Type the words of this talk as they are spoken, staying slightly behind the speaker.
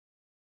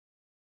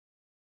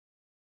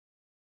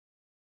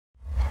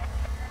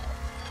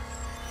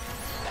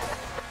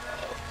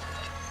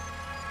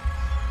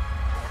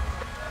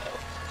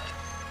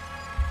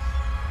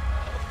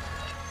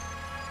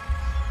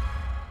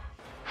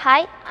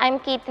Hi, I'm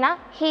Keerthana.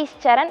 He is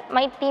Charan,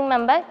 my team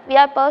member. We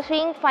are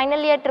pursuing final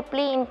year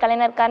IIIE in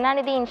Kalanar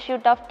Karnanidhi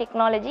Institute of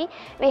Technology.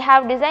 We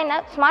have designed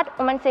a smart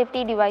women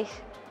safety device.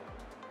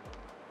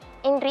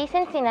 In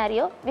recent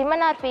scenario,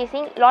 women are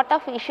facing lot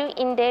of issues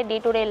in their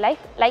day-to-day life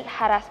like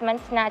harassment,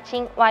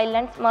 snatching,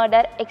 violence,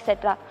 murder,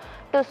 etc.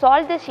 To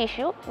solve this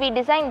issue, we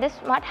designed this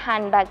smart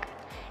handbag.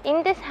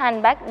 In this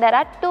handbag, there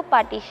are two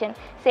partitions,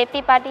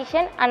 safety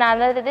partition and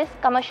another is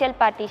commercial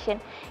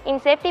partition. In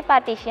safety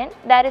partition,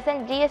 there is a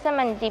GSM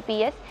and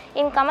GPS.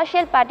 In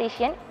commercial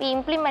partition, we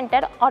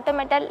implemented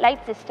automated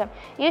light system.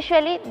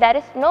 Usually, there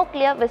is no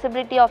clear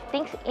visibility of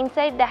things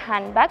inside the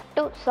handbag.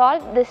 To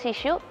solve this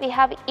issue, we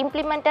have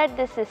implemented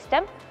this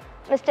system.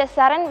 Mr.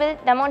 Saran will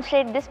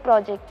demonstrate this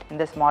project. In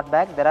the smart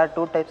bag, there are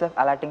two types of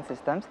alerting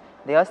systems.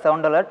 They are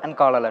sound alert and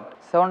call alert.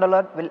 Sound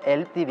alert will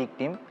help the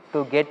victim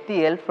to get the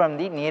help from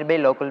the nearby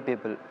local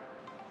people.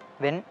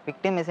 When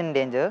victim is in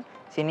danger,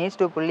 she needs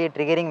to pull a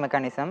triggering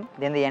mechanism,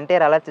 then the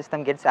entire alert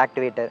system gets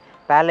activated.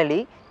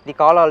 Parallelly, the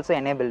call also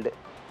enabled.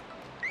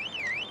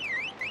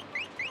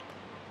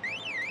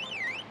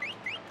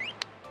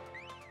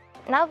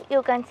 Now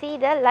you can see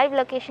the live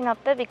location of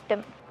the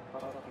victim.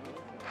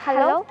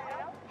 Hello?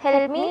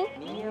 Help me?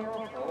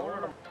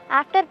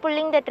 After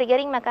pulling the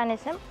triggering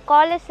mechanism,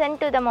 call is sent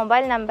to the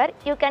mobile number.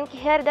 You can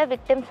hear the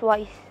victim's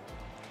voice.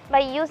 By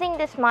using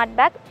this smart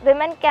bag,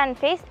 women can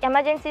face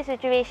emergency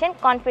situation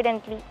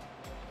confidently.